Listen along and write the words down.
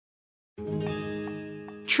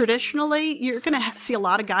Traditionally, you're going to see a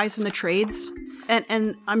lot of guys in the trades.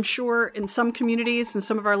 And I'm sure in some communities, in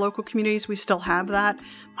some of our local communities, we still have that.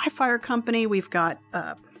 My fire company, we've got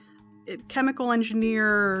a chemical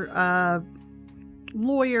engineer,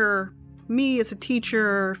 lawyer, me as a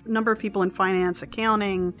teacher, a number of people in finance,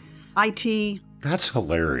 accounting, IT. That's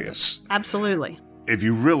hilarious. Absolutely. If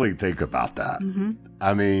you really think about that,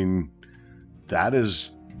 I mean, that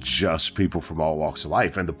is just people from all walks of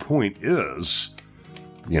life. And the point is,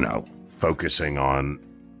 focusing on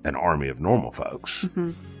an army of normal folks.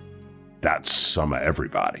 That's some of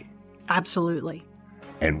everybody. Absolutely.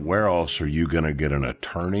 And where else are you going to get an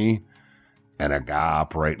attorney and a guy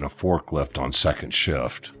operating a forklift on second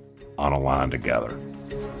shift on a line together?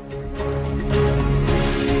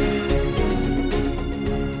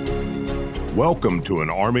 Welcome to an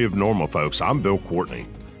army of normal folks. I'm Bill Courtney.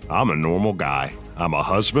 I'm a normal guy. I'm a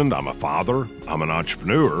husband. I'm a father. I'm an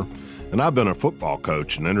entrepreneur. And I've been a football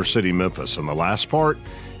coach in inner city Memphis. And the last part,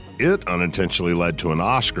 it unintentionally led to an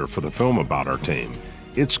Oscar for the film about our team.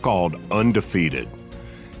 It's called Undefeated.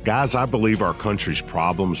 Guys, I believe our country's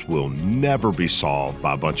problems will never be solved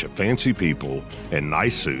by a bunch of fancy people in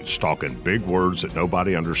nice suits talking big words that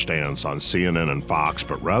nobody understands on CNN and Fox,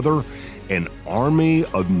 but rather an army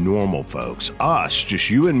of normal folks, us, just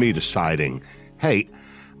you and me deciding, hey,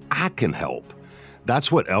 I can help.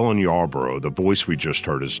 That's what Ellen Yarborough, the voice we just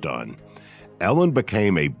heard, has done. Ellen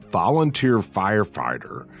became a volunteer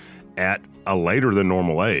firefighter at a later than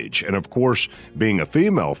normal age. And of course, being a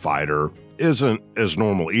female fighter isn't as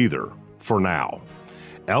normal either, for now.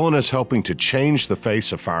 Ellen is helping to change the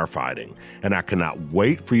face of firefighting, and I cannot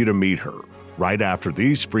wait for you to meet her right after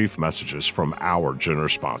these brief messages from our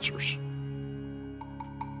generous sponsors.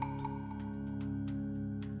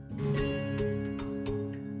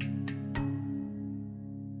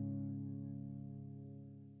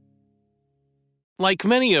 Like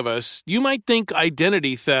many of us, you might think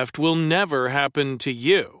identity theft will never happen to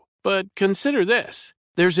you. But consider this.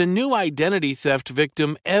 There's a new identity theft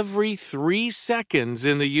victim every 3 seconds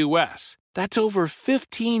in the U.S. That's over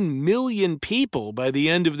 15 million people by the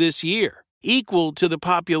end of this year, equal to the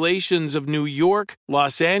populations of New York,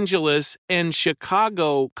 Los Angeles, and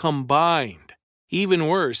Chicago combined. Even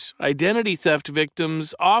worse, identity theft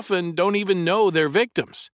victims often don't even know they're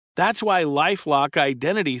victims. That's why LifeLock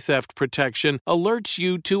Identity Theft Protection alerts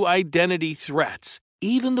you to identity threats,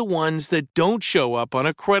 even the ones that don't show up on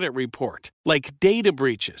a credit report, like data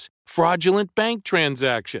breaches, fraudulent bank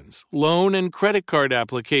transactions, loan and credit card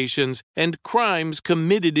applications, and crimes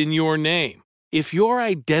committed in your name. If your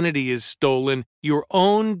identity is stolen, your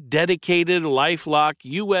own dedicated LifeLock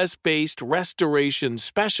U.S.-based restoration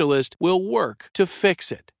specialist will work to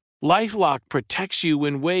fix it. LifeLock protects you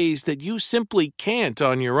in ways that you simply can't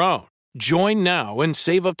on your own. Join now and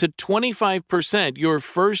save up to 25% your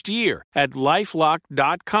first year at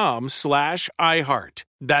LifeLock.com/iHeart.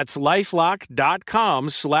 That's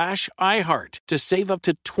LifeLock.com/iHeart to save up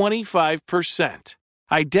to 25%.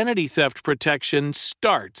 Identity theft protection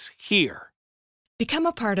starts here. Become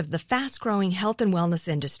a part of the fast-growing health and wellness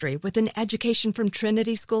industry with an education from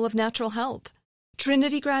Trinity School of Natural Health.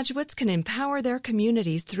 Trinity graduates can empower their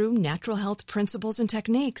communities through natural health principles and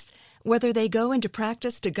techniques, whether they go into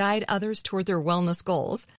practice to guide others toward their wellness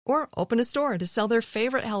goals or open a store to sell their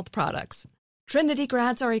favorite health products. Trinity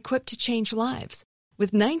grads are equipped to change lives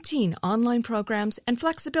with 19 online programs and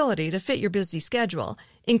flexibility to fit your busy schedule,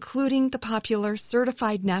 including the popular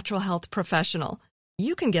Certified Natural Health Professional.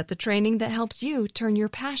 You can get the training that helps you turn your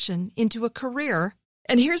passion into a career.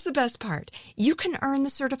 And here's the best part. You can earn the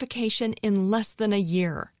certification in less than a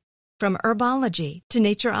year. From herbology to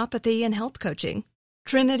naturopathy and health coaching,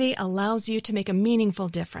 Trinity allows you to make a meaningful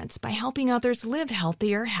difference by helping others live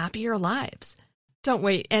healthier, happier lives. Don't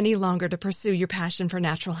wait any longer to pursue your passion for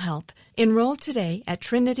natural health. Enroll today at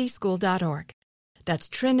trinityschool.org. That's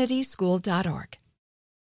trinityschool.org.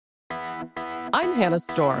 I'm Hannah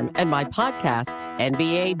Storm, and my podcast,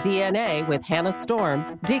 NBA DNA with Hannah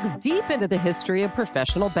Storm, digs deep into the history of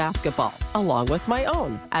professional basketball, along with my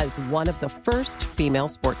own, as one of the first female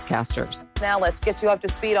sportscasters. Now let's get you up to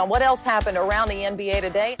speed on what else happened around the NBA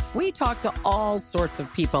today. We talk to all sorts of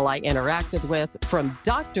people I interacted with, from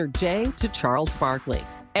Dr. J to Charles Barkley,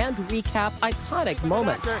 and recap iconic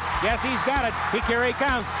moments. Yes, he's got it. Here he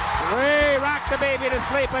comes. Way rock the baby to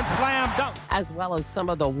sleep and slam dunk. As well as some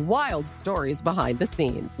of the wild stories behind the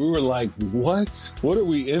scenes. We were like, what? What are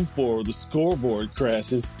we in for? The scoreboard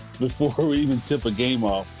crashes before we even tip a game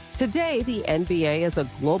off. Today, the NBA is a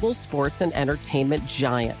global sports and entertainment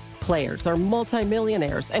giant. Players are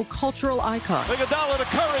multimillionaires and cultural icons. Iguodala to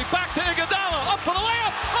Curry, back to Iguodala, up for the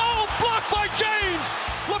layup. Oh, blocked by James.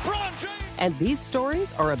 LeBron James. And these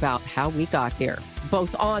stories are about how we got here,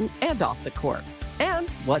 both on and off the court. And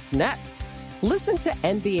what's next? Listen to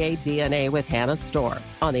NBA DNA with Hannah Storm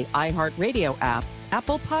on the iHeartRadio app,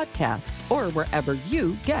 Apple Podcasts, or wherever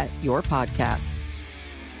you get your podcasts.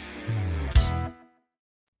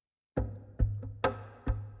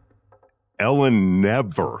 Ellen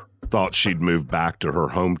never thought she'd move back to her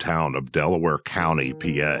hometown of Delaware County,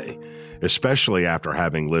 PA, especially after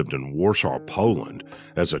having lived in Warsaw, Poland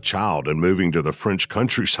as a child and moving to the French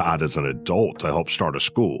countryside as an adult to help start a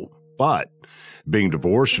school. But being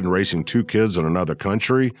divorced and raising 2 kids in another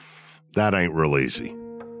country, that ain't real easy.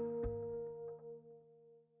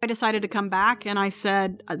 I decided to come back, and I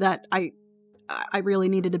said that I really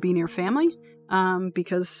needed to be near family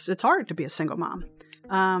because it's hard to be a single mom.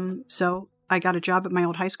 So I got a job at my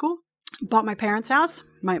old high school, bought my parents' house,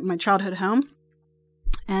 my childhood home,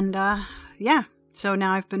 and so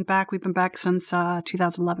now I've been back. We've been back since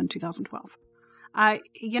 2011, 2012.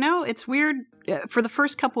 It's weird. For the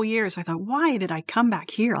first couple years, I thought, why did I come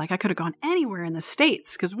back here? Like, I could have gone anywhere in the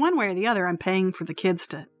States, because one way or the other, I'm paying for the kids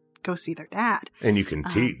to go see their dad. And you can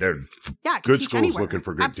teach. They're good schools anywhere. Looking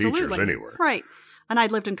for good teachers anywhere. Right. And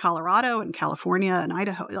I'd lived in Colorado and California and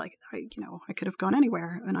Idaho. Like, I could have gone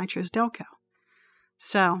anywhere, and I chose Delco.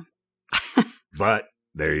 So. But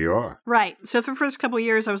there you are. Right. So for the first couple of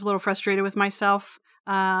years, I was a little frustrated with myself.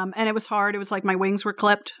 And it was hard. It was like my wings were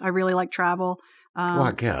clipped. I really like travel. Well,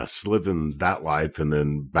 I guess living that life and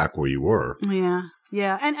then back where you were. Yeah.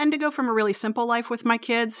 Yeah. And to go from a really simple life with my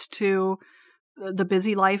kids to the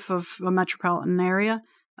busy life of a metropolitan area.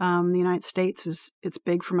 The United States it's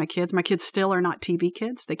big for my kids. My kids still are not TV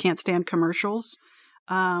kids. They can't stand commercials.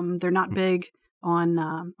 They're not big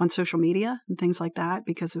on social media and things like that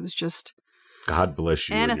because it was just God bless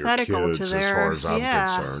you antithetical and your kids, to their, as far as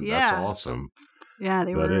I'm concerned. Yeah. That's awesome. Yeah,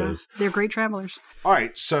 they're great travelers. All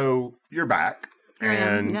right, so you're back.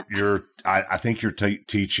 And I think you're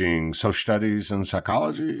teaching social studies and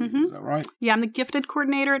psychology. Mm-hmm. Is that right? Yeah, I'm the gifted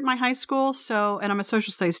coordinator at my high school. And I'm a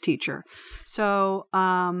social studies teacher. So,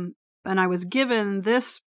 and I was given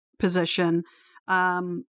this position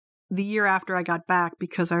the year after I got back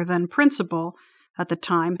because our then principal at the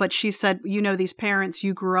time, but she said, these parents,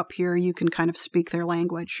 you grew up here, you can kind of speak their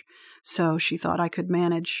language. So she thought I could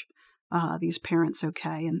manage these parents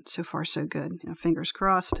okay, and so far so good. Fingers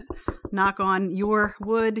crossed. Knock on your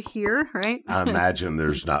wood here, right? I imagine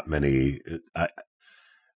there's not many.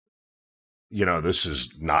 This is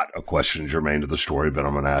not a question germane to the story, but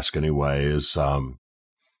I'm going to ask anyway.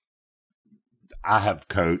 I have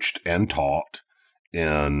coached and taught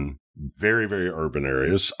in very, very urban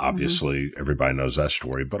areas. Obviously, everybody knows that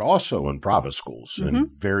story, but also in private schools in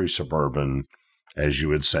very suburban, as you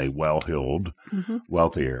would say, well-heeled,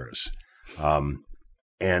 wealthy areas.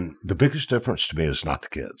 And the biggest difference to me is not the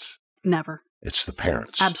kids. Never. It's the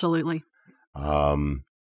parents. Absolutely.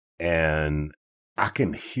 And I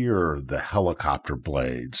can hear the helicopter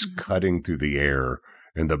blades cutting through the air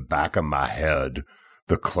in the back of my head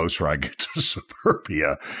the closer I get to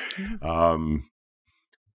suburbia.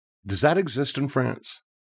 Does that exist in France?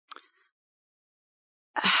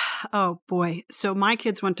 Oh, boy. So my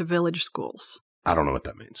kids went to village schools. I don't know what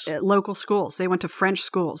that means. Local schools. They went to French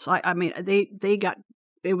schools. I mean,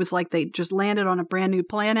 it was like they just landed on a brand new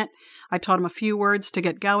planet. I taught them a few words to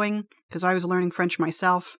get going because I was learning French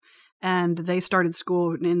myself. And they started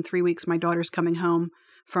school in 3 weeks. My daughter's coming home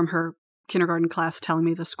from her kindergarten class telling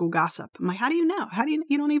me the school gossip. I'm like, how do you know?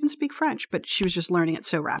 You don't even speak French? But she was just learning it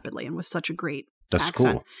so rapidly and was such a great accent.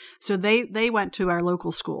 Cool. So they went to our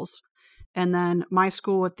local schools. And then my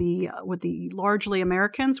school with the largely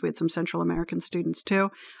Americans, we had some Central American students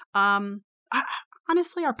too.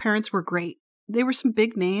 Honestly, our parents were great. They were some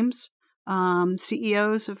big names,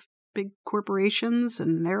 CEOs of big corporations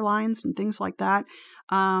and airlines and things like that.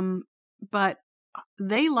 But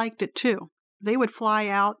they liked it too. They would fly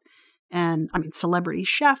out and, celebrity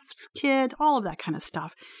chef's kid, all of that kind of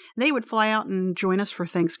stuff. They would fly out and join us for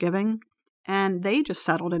Thanksgiving, and they just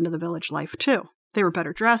settled into the village life too. They were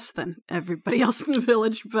better dressed than everybody else in the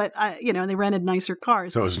village, but, they rented nicer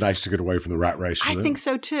cars. So it was nice to get away from the rat race. I think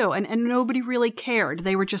so, too. And nobody really cared.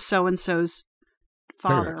 They were just so-and-so's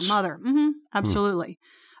father Parents. or mother. Absolutely.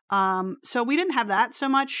 So we didn't have that so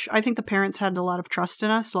much. I think the parents had a lot of trust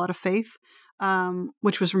in us, a lot of faith,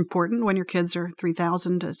 which was important when your kids are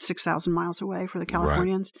 3,000 to 6,000 miles away for the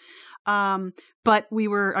Californians. Right. But we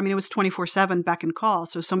were, it was 24/7 beck and call.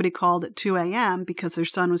 So somebody called at 2 a.m. because their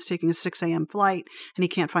son was taking a 6 a.m. flight and he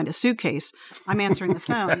can't find a suitcase. I'm answering the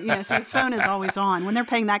phone. So your phone is always on. When they're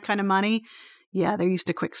paying that kind of money, Yeah, they're used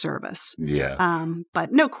to quick service. Yeah.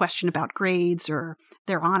 But no question about grades or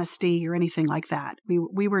their honesty or anything like that.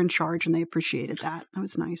 We were in charge and they appreciated that. That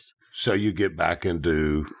was nice. So you get back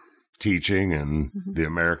into teaching and the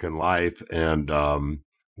American life. And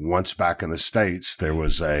once back in the States, there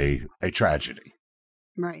was a tragedy.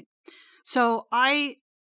 Right. So I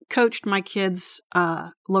coached my kids'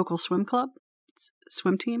 local swim club,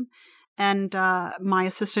 swim team. And my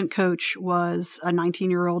assistant coach was a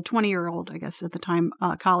 19-year-old, 20-year-old, I guess at the time,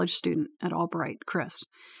 college student at Albright, Chris.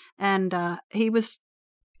 And he was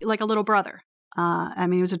like a little brother. I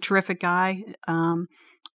mean, he was a terrific guy,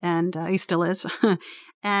 and he still is.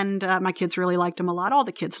 And my kids really liked him a lot. All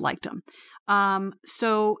the kids liked him.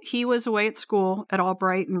 So he was away at school at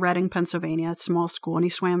Albright in Reading, Pennsylvania, a small school, and he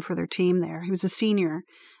swam for their team there. He was a senior.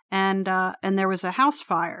 And there was a house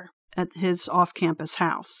fire at his off-campus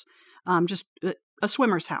house. Just a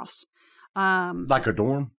swimmer's house. Like a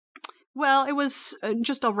dorm? Well, it was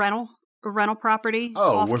just a rental property.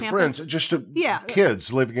 Oh, with campus. friends, just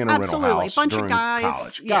kids living in a rental house. Bunch of guys.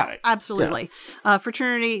 College. Yeah, Got it. absolutely. Yeah.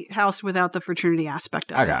 Fraternity house without the fraternity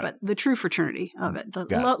aspect of it, but the true fraternity of it, the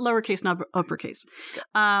lowercase, not uppercase.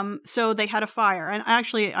 So they had a fire, and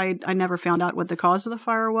actually, I never found out what the cause of the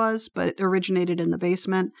fire was, but it originated in the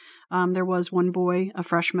basement. There was one boy, a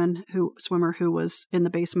freshman swimmer, who was in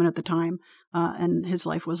the basement at the time, and his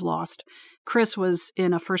life was lost. Chris was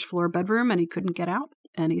in a first floor bedroom, and he couldn't get out.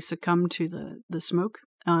 And he succumbed to the smoke.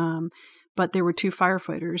 But there were two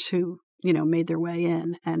firefighters who, made their way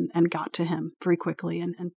in and got to him very quickly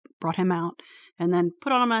and brought him out and then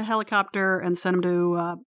put on him a helicopter and sent him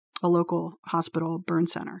to a local hospital burn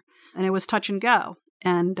center. And it was touch and go.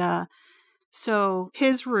 And so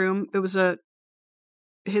his room, it was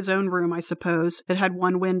his own room, I suppose. It had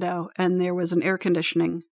one window and there was an air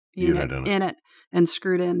conditioning unit in it and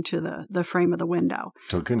screwed into the frame of the window.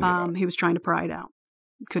 So it couldn't get out. He was trying to pry it out.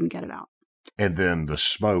 Couldn't get it out. And then the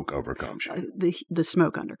smoke overcomes you. The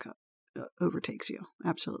smoke overtakes you.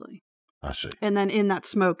 Absolutely. I see. And then in that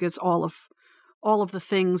smoke is all of the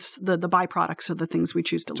things, the byproducts of the things we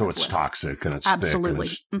choose to live with. So it's toxic and it's absolutely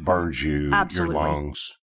thick and it burns you, absolutely. Your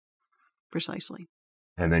lungs. Precisely.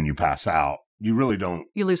 And then you pass out. You really don't.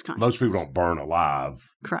 You lose consciousness. Most people don't burn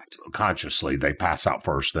alive. Correct. Consciously. They pass out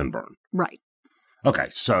first, then burn. Right. Okay,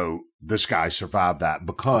 so this guy survived that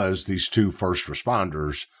because these two first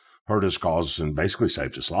responders heard his cause and basically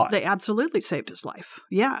saved his life. They absolutely saved his life.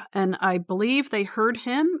 Yeah, and I believe they heard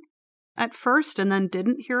him at first and then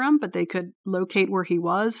didn't hear him, but they could locate where he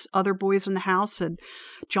was. Other boys in the house had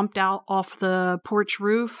jumped out off the porch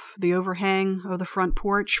roof, the overhang of the front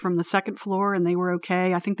porch from the second floor, and they were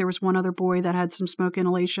okay. I think there was one other boy that had some smoke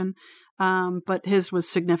inhalation, but his was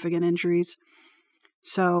significant injuries.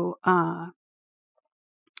 So,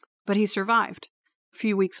 but he survived. A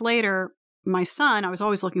few weeks later, my son, I was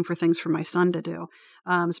always looking for things for my son to do,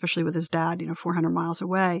 especially with his dad, 400 miles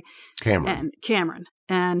away. Cameron.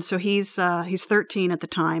 And so he's 13 at the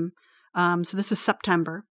time. So this is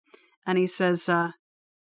September. And he says, I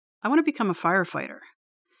want to become a firefighter.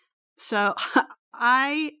 So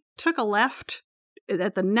I took a left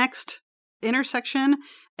at the next intersection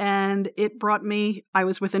and it brought me, I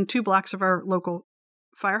was within 2 blocks of our local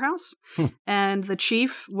Firehouse, and the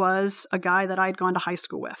chief was a guy that I'd gone to high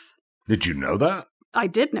school with. Did you know that? I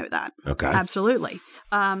did know that. Okay. Absolutely.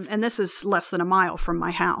 And this is less than a mile from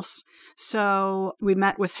my house. So we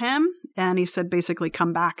met with him, and he said, basically,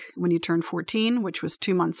 come back when you turn 14, which was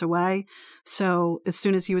 2 months away. So as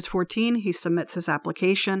soon as he was 14, he submits his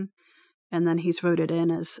application, and then he's voted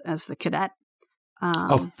in as the cadet.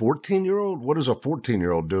 A 14-year-old? What is a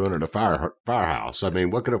 14-year-old doing at a firehouse? I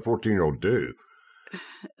mean, what could a 14-year-old do?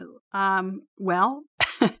 Well,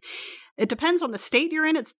 it depends on the state you're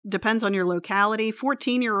in. It depends on your locality.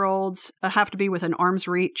 14-year-olds have to be within arm's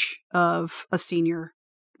reach of a senior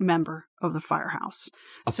member of the firehouse.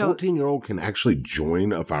 A 14-year-old can actually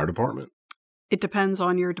join a fire department? It depends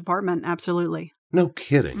on your department. Absolutely. No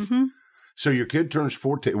kidding. Mm-hmm. So your kid turns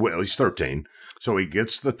 14. Well, he's 13. So he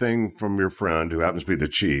gets the thing from your friend who happens to be the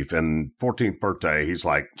chief. And 14th birthday, he's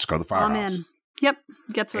like, let's go to the firehouse. I'm in. Yep.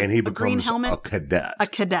 Gets and he a green helmet. A cadet. A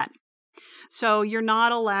cadet. So you're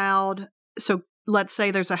not allowed. So let's say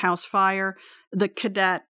there's a house fire. The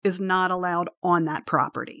cadet is not allowed on that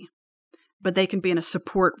property, but they can be in a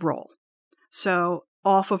support role. So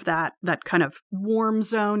off of that kind of warm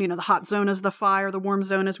zone, the hot zone is the fire. The warm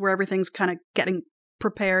zone is where everything's kind of getting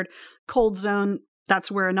prepared. Cold zone, that's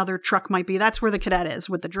where another truck might be. That's where the cadet is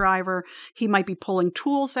with the driver. He might be pulling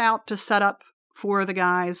tools out to set up for the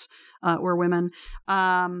guys or women,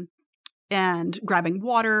 and grabbing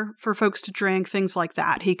water for folks to drink, things like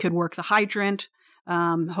that. He could work the hydrant.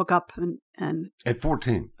 hook up and At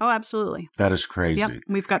 14? Oh, absolutely. That is crazy. Yep.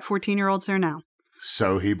 We've got 14-year-olds there now.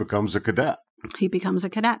 So he becomes a cadet. He becomes a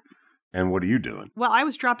cadet. And what are you doing? Well, I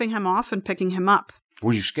was dropping him off and picking him up.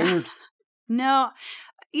 Were you scared? No.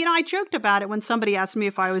 I joked about it when somebody asked me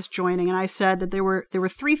if I was joining, and I said that there were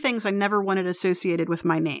 3 things I never wanted associated with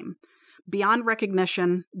my name. Beyond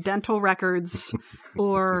recognition, dental records,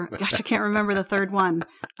 or, gosh, I can't remember the third one.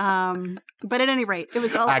 But at any rate, it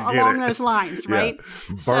was along those lines, right?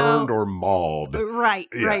 Yeah. Burned or mauled. Right.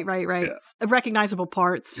 Yeah. Recognizable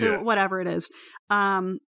parts, whatever it is.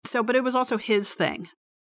 But it was also his thing.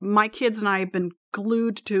 My kids and I have been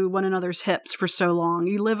glued to one another's hips for so long.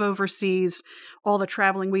 You live overseas, all the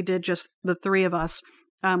traveling we did, just the 3 of us.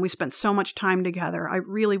 We spent so much time together. I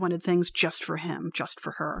really wanted things just for him, just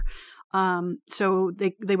for her. So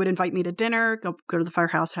they would invite me to dinner, go to the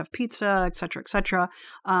Firehouse, have pizza, et cetera, et cetera.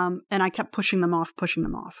 And I kept pushing them off.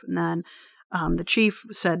 And then the chief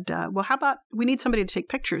said, well, how about we need somebody to take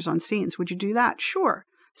pictures on scenes. Would you do that? Sure.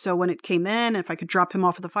 So when it came in, if I could drop him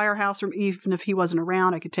off at the Firehouse, or even if he wasn't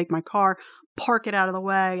around, I could take my car, park it out of the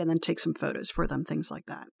way, and then take some photos for them, things like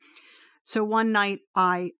that. So one night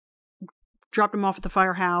I dropped him off at the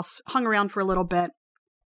Firehouse, hung around for a little bit.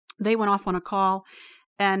 They went off on a call.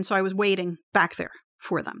 And so I was waiting back there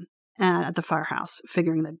for them at the Firehouse,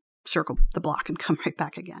 figuring they'd circle the block and come right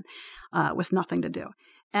back again with nothing to do.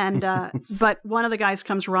 And but one of the guys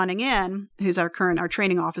comes running in, who's our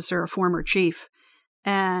training officer, a former chief.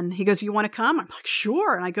 And he goes, you want to come? I'm like,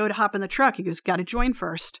 sure. And I go to hop in the truck. He goes, got to join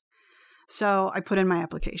first. So I put in my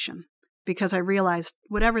application because I realized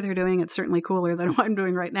whatever they're doing, it's certainly cooler than what I'm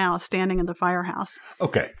doing right now, standing in the Firehouse.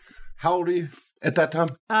 Okay. How old are you at that time?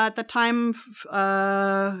 At the time,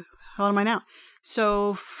 how old am I now?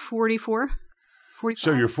 So 44, 45.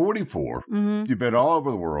 So you're 44. Mm-hmm. You've been all over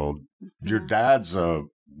the world. Your dad's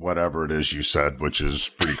whatever it is you said, which is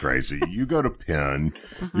pretty crazy. You go to Penn.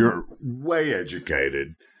 Mm-hmm. You're way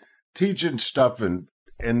educated, teaching stuff,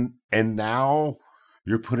 and now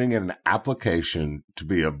you're putting in an application to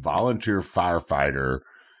be a volunteer firefighter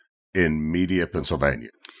in Media, Pennsylvania.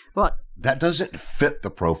 Well, that doesn't fit the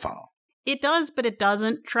profile. It does, but it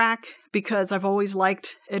doesn't track because I've always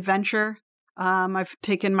liked adventure. I've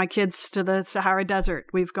taken my kids to the Sahara Desert.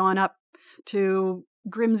 We've gone up to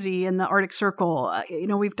Grimsby in the Arctic Circle.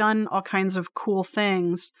 We've done all kinds of cool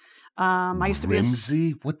things. I used to be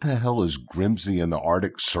Grimsby? What the hell is Grimsby in the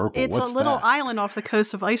Arctic Circle? It's a little island off the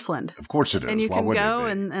coast of Iceland. Of course it is. And you can go,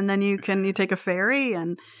 and then you take a ferry.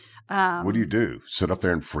 And what do? Sit up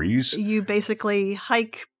there and freeze? You basically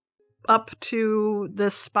hike up to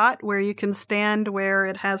this spot where you can stand, where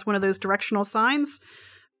it has one of those directional signs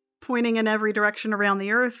pointing in every direction around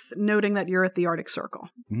the earth, noting that you're at the Arctic Circle.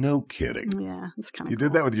 No kidding. Yeah, it's kind of You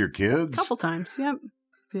did that with your kids? A couple times, yep.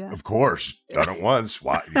 Yeah. Of course. Done it once.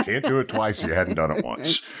 Why? You can't do it twice. You hadn't done it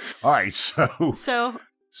once. All right.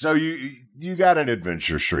 So you got an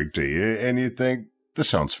adventure streak to you, and you think, this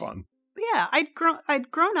sounds fun. Yeah. I'd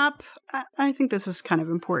grown up. I think this is kind of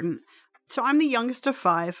important. So I'm the youngest of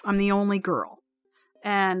 5. I'm the only girl.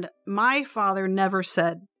 And my father never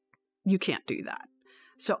said, you can't do that.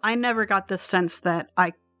 So I never got the sense that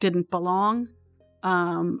I didn't belong.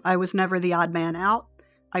 I was never the odd man out.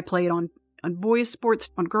 I played on boys'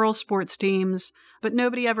 sports, on girls' sports teams, but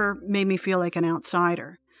nobody ever made me feel like an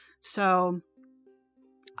outsider. So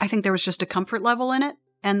I think there was just a comfort level in it.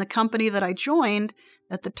 And the company that I joined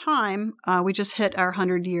at the time, we just hit our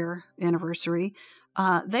 100-year anniversary.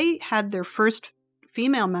 They had their first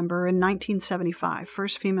female member in 1975,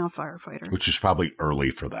 first female firefighter. Which is probably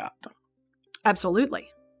early for that. Absolutely.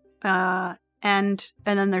 And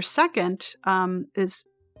then their second is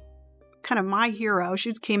kind of my hero.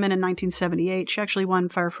 She came in 1978. She actually won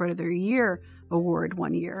Firefighter of the Year award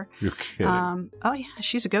one year. You're kidding. Oh, yeah.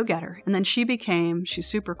 She's a go-getter. And then she's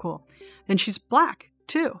super cool. And she's black,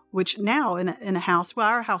 too, which now in a house, well,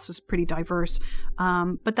 our house is pretty diverse,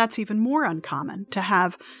 but that's even more uncommon to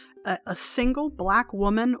have a single black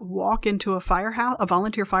woman walk into a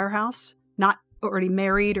volunteer firehouse, not already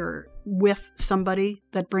married or with somebody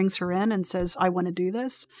that brings her in and says, I want to do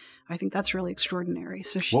this. I think that's really extraordinary.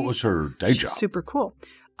 So what was her day job? Super cool.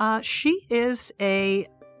 She is I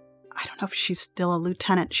don't know if she's still a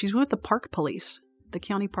lieutenant. She's with the park police, the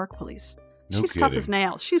county park police. No She's kidding. tough as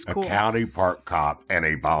nails. She's cool. A county park cop and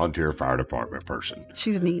a volunteer fire department person.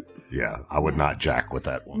 She's neat. Yeah, I would not jack with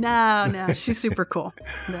that one. No, she's super cool.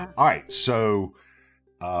 Yeah. All right, so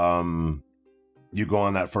you go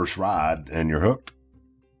on that first ride and you're hooked?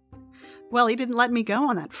 Well, he didn't let me go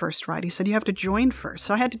on that first ride. He said, you have to join first.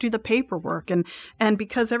 So I had to do the paperwork. And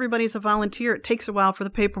because everybody's a volunteer, it takes a while for the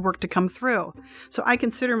paperwork to come through. So I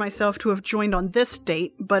consider myself to have joined on this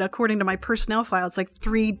date, but according to my personnel file, it's like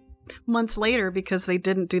 3 months later because they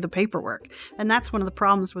didn't do the paperwork. And that's one of the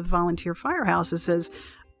problems with volunteer firehouses is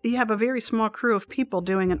you have a very small crew of people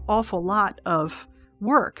doing an awful lot of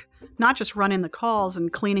work, not just running the calls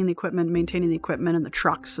and cleaning the equipment, maintaining the equipment and the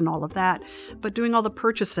trucks and all of that, but doing all the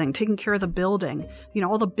purchasing, taking care of the building,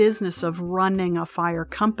 all the business of running a fire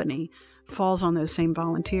company falls on those same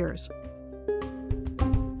volunteers.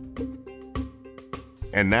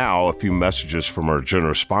 And now a few messages from our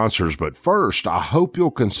generous sponsors. But first, I hope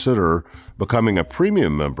you'll consider becoming a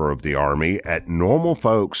premium member of the Army at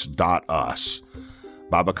normalfolks.us.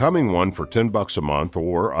 By becoming one for $10 a month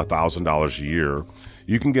or $1,000 a year,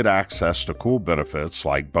 you can get access to cool benefits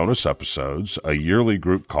like bonus episodes, a yearly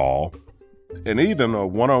group call, and even a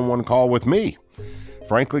one-on-one call with me.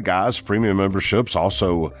 Frankly, guys, premium memberships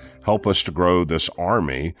also help us to grow this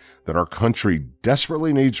Army that our country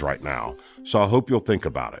desperately needs right now. So I hope you'll think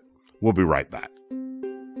about it. We'll be right back.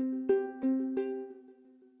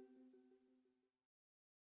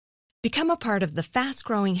 Become a part of the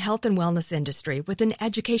fast-growing health and wellness industry with an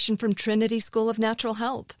education from Trinity School of Natural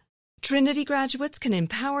Health. Trinity graduates can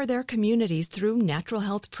empower their communities through natural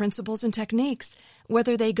health principles and techniques,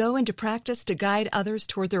 whether they go into practice to guide others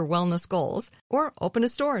toward their wellness goals or open a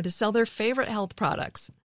store to sell their favorite health products.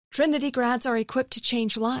 Trinity grads are equipped to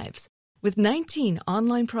change lives. With 19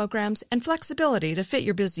 online programs and flexibility to fit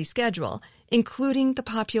your busy schedule, including the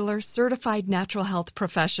popular Certified Natural Health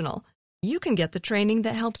Professional, you can get the training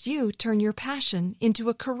that helps you turn your passion into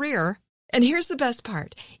a career. And here's the best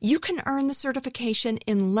part. You can earn the certification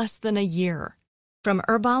in less than a year. From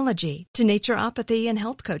herbology to naturopathy and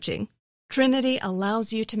health coaching, Trinity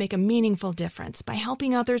allows you to make a meaningful difference by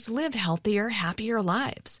helping others live healthier, happier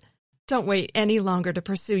lives. Don't wait any longer to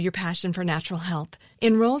pursue your passion for natural health.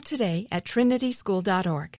 Enroll today at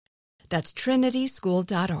trinityschool.org. That's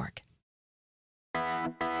trinityschool.org.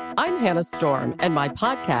 I'm Hannah Storm, and my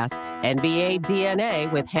podcast, NBA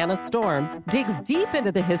DNA with Hannah Storm, digs deep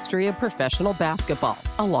into the history of professional basketball,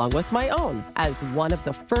 along with my own, as one of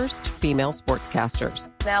the first female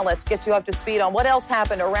sportscasters. Now let's get you up to speed on what else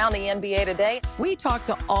happened around the NBA today. We talked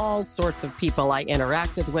to all sorts of people I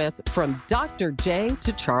interacted with, from Dr. J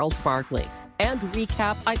to Charles Barkley, and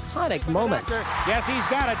recap iconic moments. Yes, he's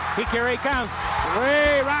got it. Here he comes.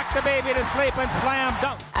 Way rock the baby to sleep and slam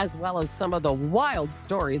dunk. As well as some of the wild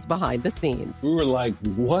stories behind the scenes. We were like,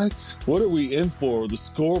 what? What are we in for? The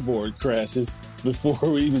scoreboard crashes before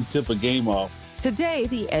we even tip a game off. Today,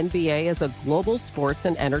 the NBA is a global sports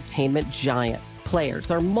and entertainment giant.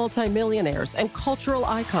 Players are multimillionaires and cultural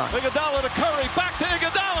icons. Iguodala to Curry, back to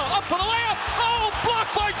Iguodala, up for the layup. Oh,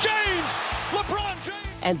 blocked by James. LeBron James.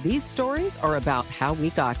 And these stories are about how we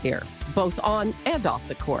got here, both on and off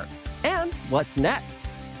the court. And what's next?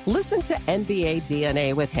 Listen to NBA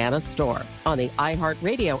DNA with Hannah Storm on the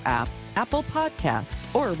iHeartRadio app, Apple Podcasts,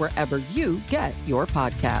 or wherever you get your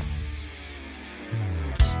podcasts.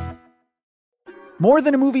 More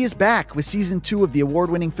Than a Movie is back with Season 2 of the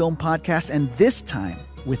award-winning film podcast, and this time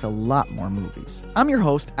with a lot more movies. I'm your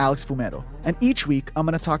host, Alex Fumero, and each week I'm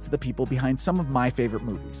going to talk to the people behind some of my favorite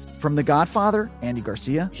movies. From The Godfather, Andy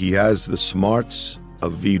Garcia. He has the smarts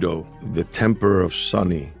of Vito, the temper of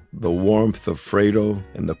Sonny, the warmth of Fredo,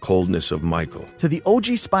 and the coldness of Michael. To the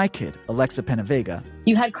OG Spy Kid, Alexa Penavega.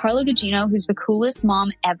 You had Carla Gugino, who's the coolest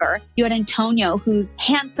mom ever. You had Antonio, who's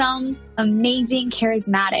handsome, amazing,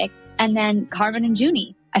 charismatic. And then Carmen and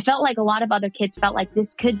Junie. I felt like a lot of other kids felt like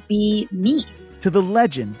this could be me. To the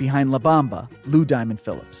legend behind La Bamba, Lou Diamond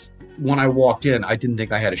Phillips. When I walked in, I didn't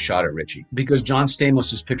think I had a shot at Richie because John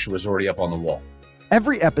Stamos' picture was already up on the wall.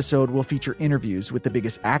 Every episode will feature interviews with the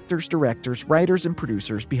biggest actors, directors, writers, and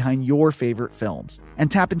producers behind your favorite films and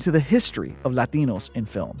tap into the history of Latinos in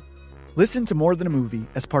film. Listen to More Than a Movie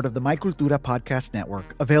as part of the My Cultura Podcast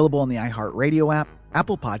Network, available on the iHeartRadio app,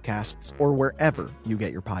 Apple Podcasts, or wherever you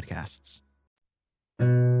get your podcasts.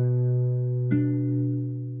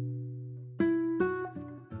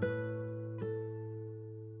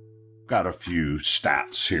 Got a few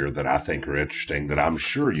stats here that I think are interesting that I'm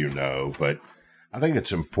sure you know, but I think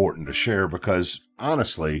it's important to share because,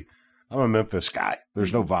 honestly, I'm a Memphis guy.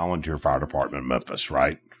 There's no volunteer fire department in Memphis,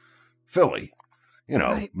 right? Philly,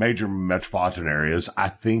 right. Major metropolitan areas. I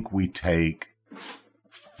think we take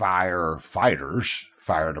firefighters,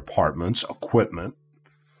 fire departments, equipment,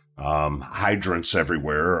 hydrants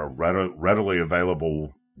everywhere, readily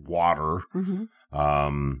available water.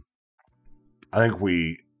 Mm-hmm. I think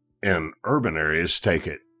we, in urban areas, take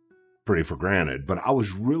it pretty for granted, but I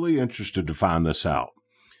was really interested to find this out.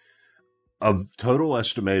 Of total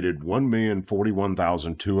estimated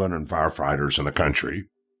 1,041,200 firefighters in the country,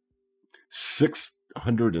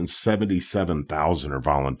 677,000 are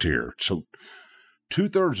volunteer. So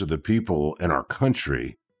 2/3 of the people in our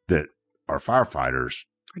country that are firefighters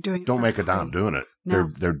don't make a dime doing it.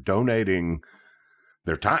 No. They're donating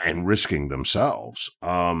their time and risking themselves.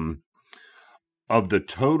 Of the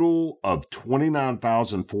total of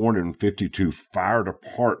 29,452 fire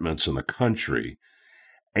departments in the country,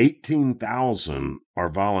 18,000 are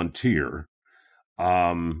volunteer,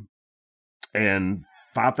 and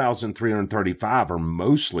 5,335 are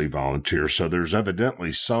mostly volunteer. So there's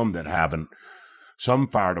evidently some that haven't, some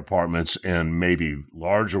fire departments in maybe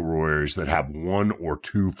larger rural areas that have 1 or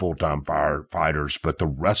 2 full-time firefighters, but the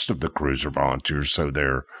rest of the crews are volunteers. So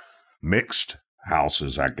they're mixed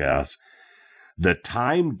houses, I guess. The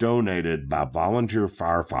time donated by volunteer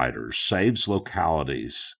firefighters saves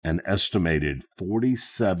localities an estimated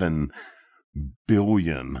 $47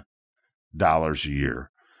 billion a year.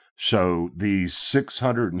 So these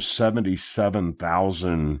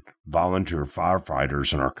 677,000 volunteer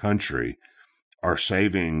firefighters in our country are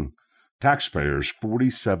saving taxpayers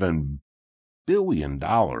 $47 billion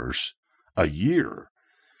a year,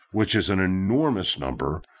 which is an enormous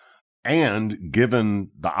number. And given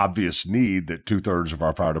the obvious need that 2/3 of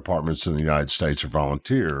our fire departments in the United States are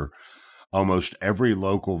volunteer, almost every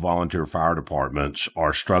local volunteer fire departments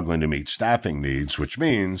are struggling to meet staffing needs, which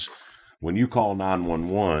means when you call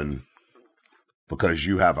 911 because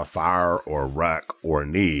you have a fire or a wreck or a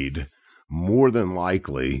need, more than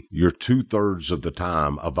likely, you're 2/3 of the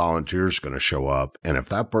time a volunteer is going to show up. And if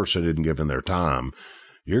that person isn't given their time,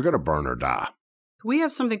 you're going to burn or die. We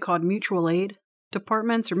have something called mutual aid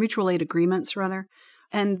departments, or mutual aid agreements, rather,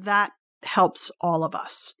 and that helps all of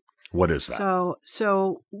us. What is that?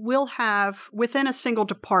 So we'll have, within a single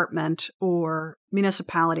department or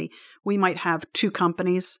municipality, we might have 2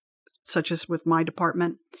 companies, such as with my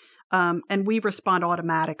department, and we respond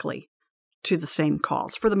automatically to the same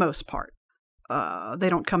calls for the most part. They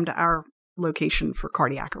don't come to our location for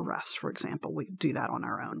cardiac arrest, for example. We do that on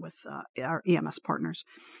our own with our EMS partners.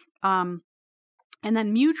 And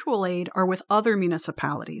then mutual aid are with other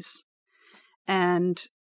municipalities. And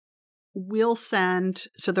we'll send,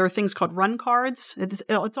 so there are things called run cards. It's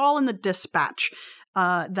all in the dispatch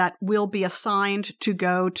that will be assigned to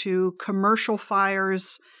go to commercial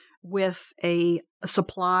fires with a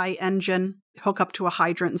supply engine, hook up to a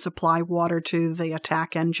hydrant and supply water to the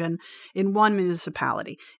attack engine in one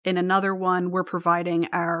municipality. In another one, we're providing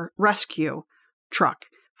our rescue truck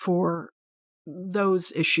for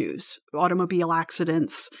those issues, automobile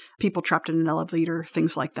accidents, people trapped in an elevator,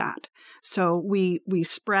 things like that. So we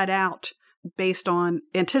spread out based on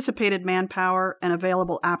anticipated manpower and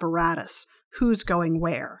available apparatus, who's going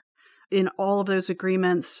where. In all of those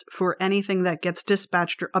agreements, for anything that gets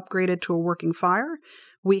dispatched or upgraded to a working fire,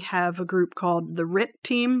 we have a group called the RIT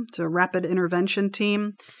team. It's a Rapid Intervention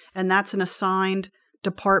Team, and that's an assigned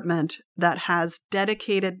department that has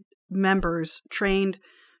dedicated members trained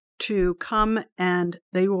to come, and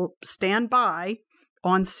they will stand by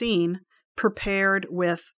on scene, prepared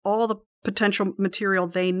with all the potential material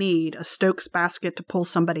they need, a Stokes basket to pull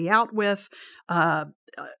somebody out with, a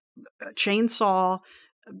chainsaw,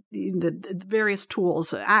 the various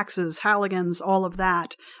tools, axes, Halligans, all of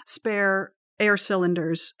that, spare air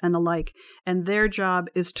cylinders and the like. And their job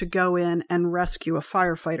is to go in and rescue a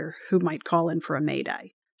firefighter who might call in for a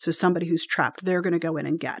mayday. So somebody who's trapped, they're going to go in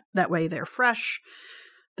and get. That way they're fresh.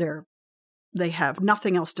 They have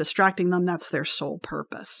nothing else distracting them. That's their sole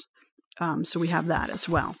purpose. So we have that as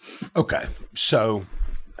well. Okay. So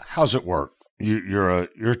how's it work? You're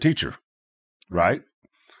a teacher, right?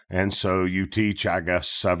 And so you teach, I guess,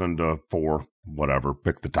 7 to 4, whatever,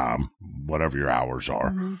 pick the time, whatever your hours are.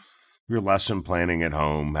 Mm-hmm. Your lesson planning at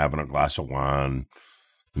home, having a glass of wine,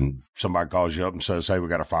 and somebody calls you up and says, "Hey, we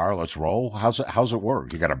got a fire. Let's roll." How's it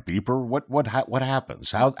work? You got a beeper? What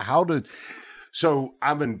happens? So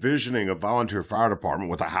I'm envisioning a volunteer fire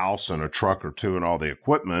department with a house and a truck or 2 and all the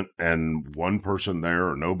equipment, and one person there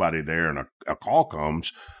or nobody there, and a call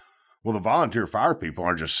comes. Well, the volunteer fire people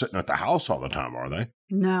aren't just sitting at the house all the time, are they?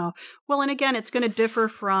 No. Well, and again, it's going to differ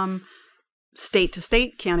from state to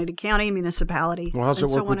state, county to county, municipality, well, how's it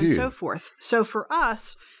work so on with and you? so forth. So for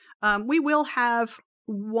us, we will have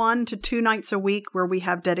 1 to 2 nights a week where we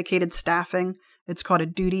have dedicated staffing. It's called a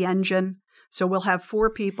duty engine. So we'll have 4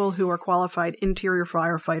 people who are qualified interior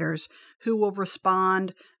firefighters who will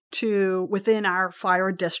respond to within our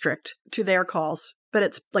fire district to their calls, but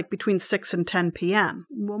it's like between 6 and 10 p.m.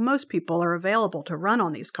 Well, most people are available to run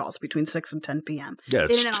on these calls between 6 and 10 p.m. Yeah,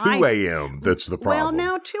 it's 2 a.m. That's the problem. Well,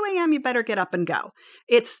 now 2 a.m. you better get up and go.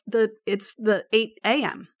 It's the 8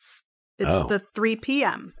 a.m. It's the 3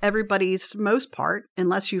 p.m. Everybody's most part,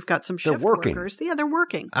 unless you've got some shift workers. Yeah, they're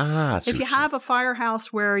working. If you have a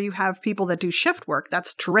firehouse where you have people that do shift work,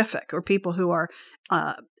 that's terrific. Or people who are,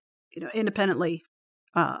 independently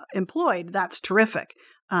employed, that's terrific.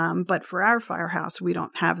 But for our firehouse, we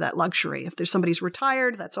don't have that luxury. If there's somebody's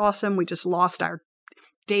retired, that's awesome. We just lost our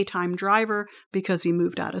daytime driver because he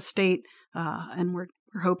moved out of state, and we're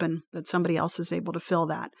hoping that somebody else is able to fill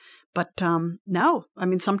that. But no, I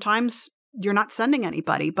mean, sometimes you're not sending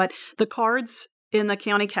anybody, but the cards in the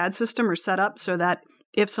county CAD system are set up so that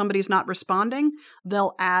if somebody's not responding,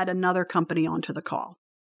 they'll add another company onto the call.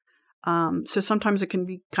 So sometimes it can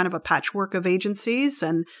be kind of a patchwork of agencies,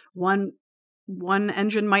 and one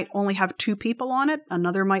engine might only have 2 people on it,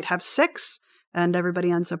 another might have 6, and everybody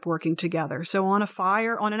ends up working together. So on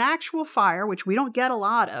an actual fire, which we don't get a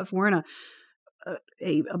lot of, we're in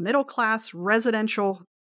a middle-class residential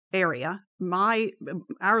area,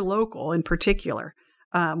 our local in particular.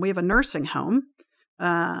 We have a nursing home,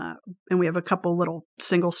 and we have a couple little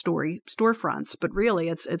single-story storefronts, but really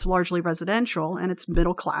it's largely residential, and it's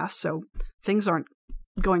middle-class, so things aren't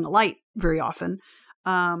going alight very often.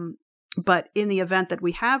 But in the event that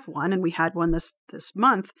we have one, and we had one this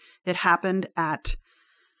month, it happened at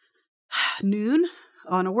noon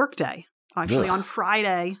on a workday, actually on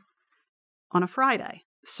a Friday.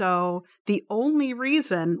 So the only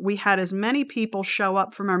reason we had as many people show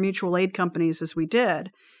up from our mutual aid companies as we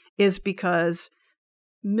did is because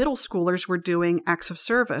middle schoolers were doing acts of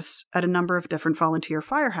service at a number of different volunteer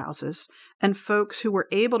firehouses, and folks who were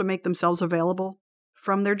able to make themselves available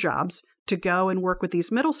from their jobs to go and work with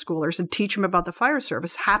these middle schoolers and teach them about the fire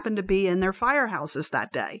service happened to be in their firehouses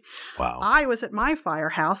that day. Wow. I was at my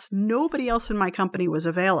firehouse. Nobody else in my company was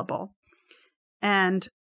available. And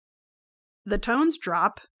the tones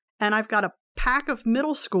drop, and I've got a pack of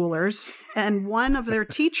middle schoolers and one of their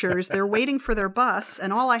teachers. They're waiting for their bus,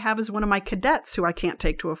 and all I have is one of my cadets who I can't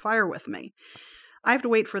take to a fire with me. I have to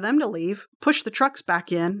wait for them to leave, push the trucks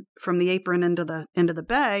back in from the apron into the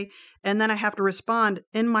bay, and then I have to respond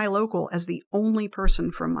in my local as the only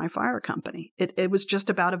person from my fire company. It was just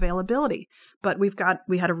about availability. But we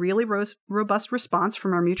had a really robust response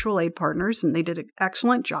from our mutual aid partners, and they did an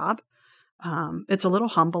excellent job. It's a little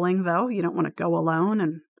humbling, though. You don't want to go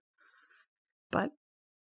alone, but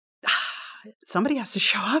somebody has to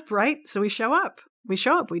show up, right? So we show up.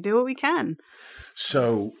 We do what we can.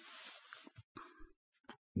 So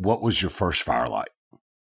what was your first fire like?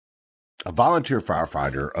 A volunteer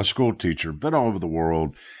firefighter, a school teacher, been all over the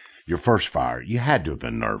world. Your first fire, you had to have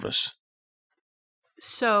been nervous.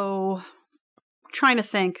 So trying to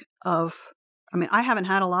think of, I haven't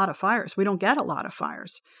had a lot of fires. We don't get a lot of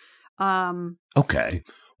fires. Okay.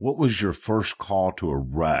 What was your first call to a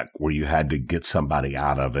wreck where you had to get somebody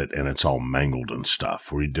out of it and it's all mangled and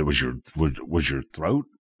stuff? Was your throat?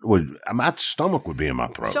 My stomach would be in my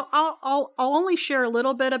throat. So I'll only share a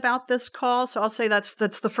little bit about this call. So I'll say that's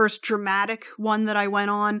the first dramatic one that I went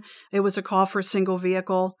on. It was a call for a single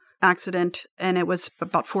vehicle accident, and it was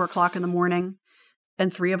about 4:00 in the morning,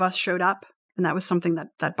 and 3 of us showed up. And that was something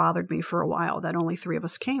that bothered me for a while, that only 3 of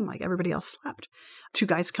us came, like everybody else slept. 2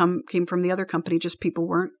 guys came from the other company, just people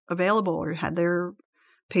weren't available or had their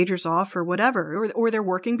pagers off or whatever, or they're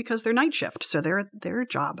working because they're night shift. So their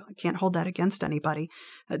job. I can't hold that against anybody.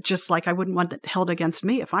 Just like I wouldn't want that held against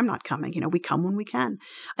me if I'm not coming. We come when we can.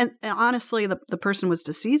 And honestly, the person was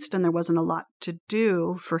deceased, and there wasn't a lot to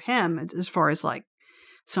do for him as far as like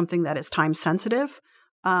something that is time sensitive.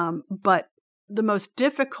 But the most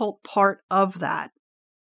difficult part of that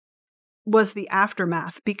was the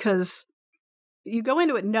aftermath, because you go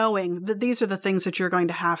into it knowing that these are the things that you're going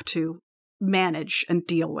to have to manage and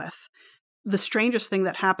deal with. The strangest thing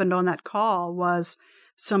that happened on that call was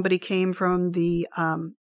somebody came from the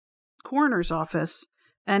coroner's office,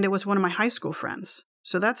 and it was one of my high school friends.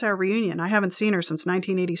 So that's our reunion. I haven't seen her since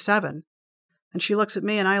 1987. And she looks at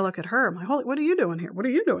me and I look at her. I'm like, holy, what are you doing here? What are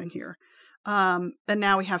you doing here? And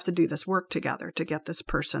now we have to do this work together to get this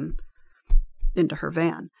person into her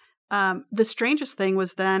van. The strangest thing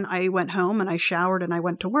was then I went home and I showered and I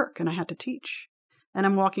went to work and I had to teach. And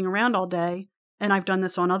I'm walking around all day, and I've done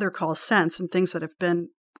this on other calls since, and things that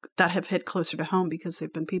have hit closer to home because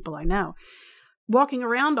they've been people I know. Walking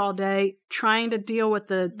around all day trying to deal with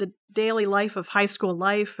the daily life of high school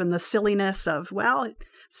life and the silliness of, well,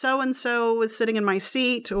 so-and-so was sitting in my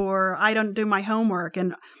seat, or I don't do my homework.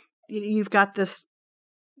 And you've got this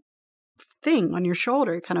thing on your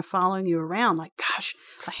shoulder kind of following you around. Like, gosh,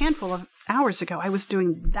 a handful of hours ago, I was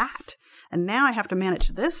doing that. And now I have to manage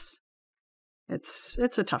this. It's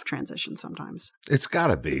a tough transition sometimes. It's got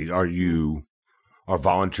to be. Are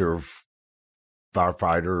volunteer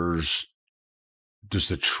firefighters, does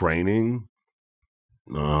the training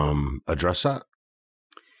address that?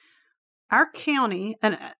 Our county,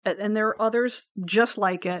 and there are others just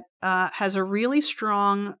like it, has a really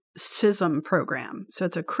strong CISM program. So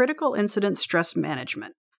it's a critical incident stress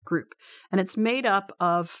management group. And it's made up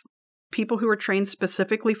of people who are trained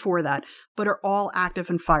specifically for that, but are all active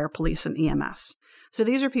in fire, police, and EMS. So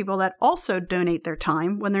these are people that also donate their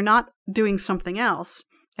time when they're not doing something else.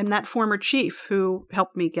 And that former chief who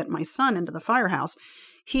helped me get my son into the Firehouse,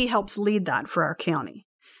 he helps lead that for our county.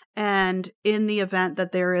 And in the event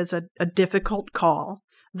that there is a difficult call,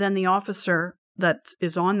 then the officer that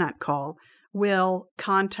is on that call will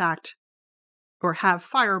contact or have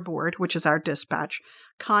Fire Board, which is our dispatch,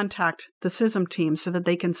 contact the CISM team so that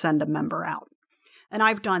they can send a member out. And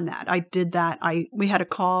I've done that. I did that. We had a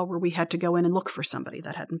call where we had to go in and look for somebody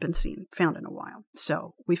that hadn't been found in a while.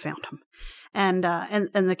 So we found him. And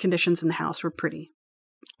the conditions in the house were pretty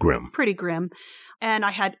grim. And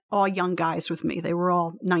I had all young guys with me. They were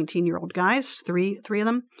all 19-year-old guys, three of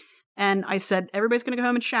them. And I said, everybody's going to go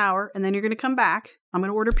home and shower, and then you're going to come back. I'm going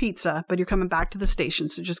to order pizza, but you're coming back to the station.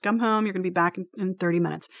 So just come home. You're going to be back in 30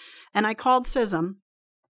 minutes. And I called CISM,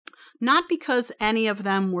 not because any of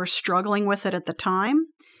them were struggling with it at the time,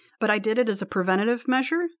 but I did it as a preventative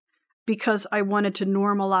measure because I wanted to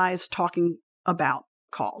normalize talking about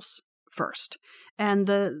calls first. And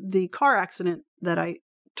the car accident that I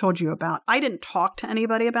told you about, I didn't talk to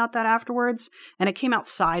anybody about that afterwards, and it came out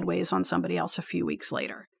sideways on somebody else a few weeks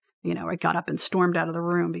later. I got up and stormed out of the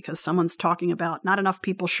room because someone's talking about not enough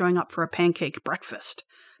people showing up for a pancake breakfast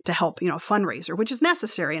to help, fundraiser, which is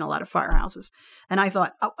necessary in a lot of firehouses. And I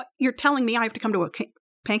thought, oh, you're telling me I have to come to a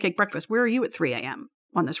pancake breakfast. Where are you at 3 a.m.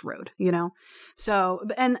 on this road, So,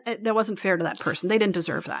 and that wasn't fair to that person. They didn't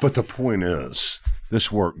deserve that. But the point is,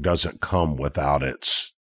 this work doesn't come without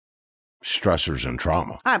its stressors and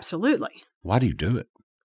trauma. Absolutely. Why do you do it?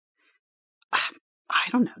 I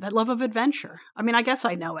don't know. That love of adventure. I mean, I guess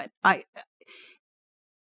I know it.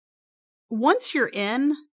 Once you're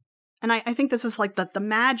in, and I think this is like the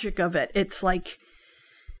magic of it. It's like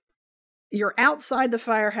you're outside the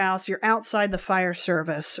firehouse, you're outside the fire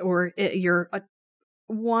service, or you're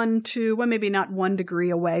maybe not 1 degree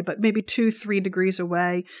away, but maybe 2-3 degrees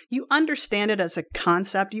away. You understand it as a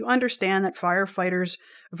concept. You understand that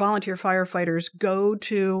volunteer firefighters go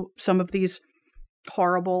to some of these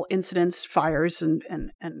horrible incidents, fires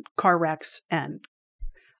and car wrecks and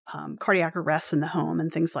cardiac arrests in the home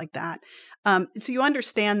and things like that. So you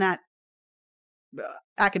understand that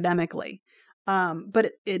academically.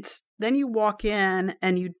 But it's then you walk in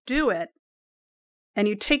and you do it and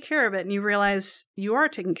you take care of it and you realize you are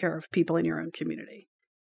taking care of people in your own community.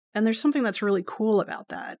 And there's something that's really cool about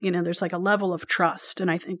that. There's like a level of trust.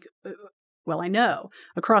 And I think, I know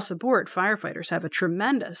across the board, firefighters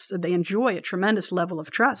they enjoy a tremendous level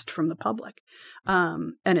of trust from the public.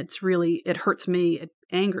 And it hurts me. It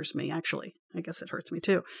angers me, actually. I guess it hurts me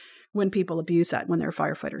too. When people abuse that, when there are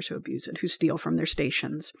firefighters who abuse it, who steal from their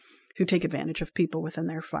stations, who take advantage of people within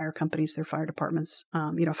their fire companies, their fire departments.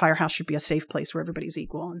 Firehouse should be a safe place where everybody's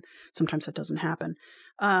equal. And sometimes that doesn't happen.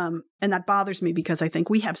 And that bothers me because I think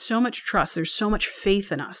we have so much trust. There's so much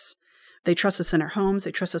faith in us. They trust us in our homes.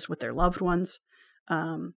 They trust us with their loved ones.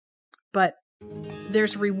 But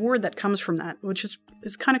there's a reward that comes from that, which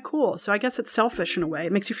is kind of cool. So I guess it's selfish in a way.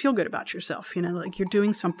 It makes you feel good about yourself, like you're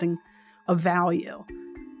doing something of value,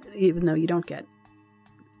 even though you don't get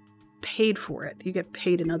paid for it. You get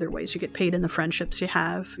paid in other ways. You get paid in the friendships you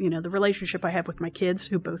have, the relationship I have with my kids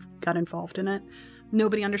who both got involved in it.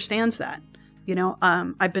 Nobody understands that.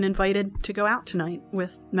 I've been invited to go out tonight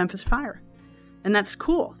with Memphis Fire. And that's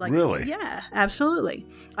cool. Really? Yeah, absolutely.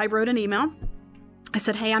 I wrote an email. I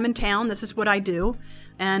said, hey, I'm in town. This is what I do.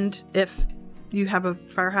 And if you have a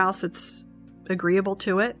firehouse that's agreeable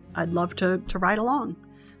to it, I'd love to ride along.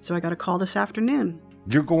 So I got a call this afternoon.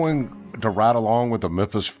 You're going to ride along with a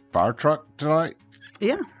Memphis fire truck tonight?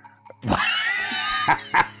 Yeah.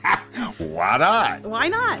 Why not? Why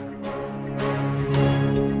not?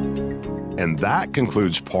 And that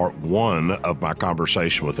concludes part 1 of my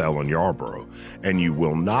conversation with Ellen Yarborough. And you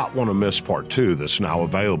will not want to miss part 2 that's now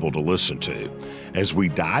available to listen to, as we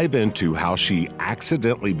dive into how she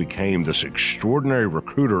accidentally became this extraordinary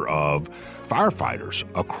recruiter of firefighters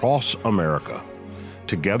across America.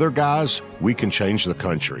 Together, guys, we can change the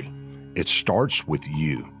country. It starts with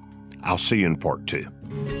you. I'll see you in part 2.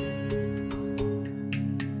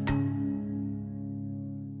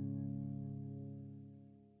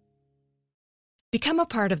 Become a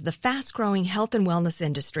part of the fast-growing health and wellness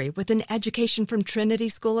industry with an education from Trinity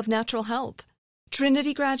School of Natural Health.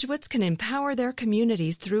 Trinity graduates can empower their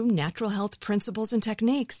communities through natural health principles and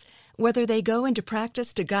techniques, whether they go into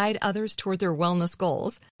practice to guide others toward their wellness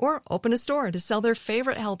goals or open a store to sell their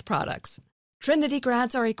favorite health products. Trinity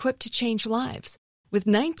grads are equipped to change lives. With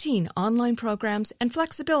 19 online programs and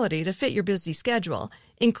flexibility to fit your busy schedule,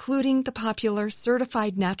 including the popular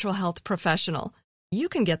Certified Natural Health Professional, you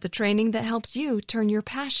can get the training that helps you turn your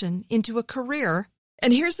passion into a career.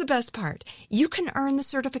 And here's the best part. You can earn the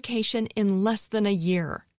certification in less than a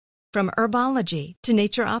year. From herbology to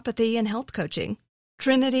naturopathy and health coaching,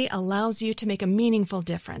 Trinity allows you to make a meaningful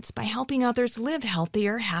difference by helping others live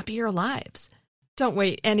healthier, happier lives. Don't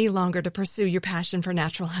wait any longer to pursue your passion for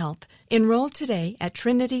natural health. Enroll today at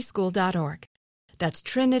trinityschool.org. That's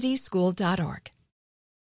trinityschool.org.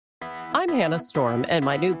 I'm Hannah Storm, and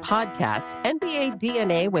my new podcast, NBA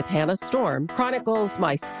DNA with Hannah Storm, chronicles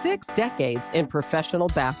my 6 decades in professional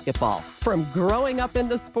basketball. From growing up in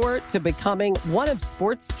the sport to becoming one of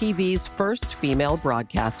sports TV's first female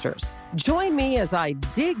broadcasters. Join me as I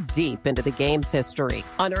dig deep into the game's history,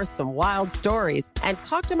 unearth some wild stories, and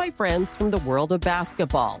talk to my friends from the world of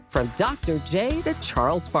basketball, from Dr. J to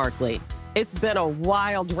Charles Barkley. It's been a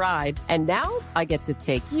wild ride, and now I get to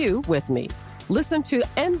take you with me. Listen to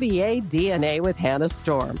NBA DNA with Hannah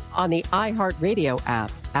Storm on the iHeartRadio app,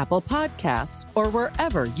 Apple Podcasts, or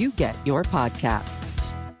wherever you get your podcasts.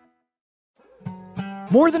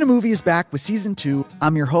 More Than a Movie is back with Season 2.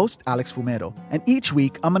 I'm your host, Alex Fumero, and each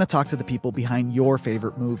week I'm going to talk to the people behind your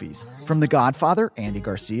favorite movies. From The Godfather, Andy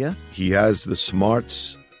Garcia. He has the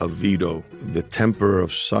smarts of Vito, the temper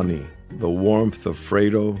of Sonny, the warmth of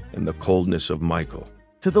Fredo, and the coldness of Michael.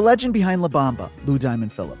 To the legend behind La Bamba, Lou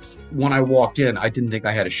Diamond Phillips. When I walked in, I didn't think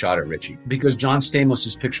I had a shot at Richie because John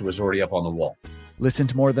Stamos' picture was already up on the wall. Listen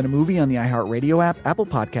to More Than a Movie on the iHeartRadio app, Apple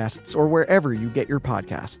Podcasts, or wherever you get your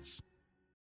podcasts.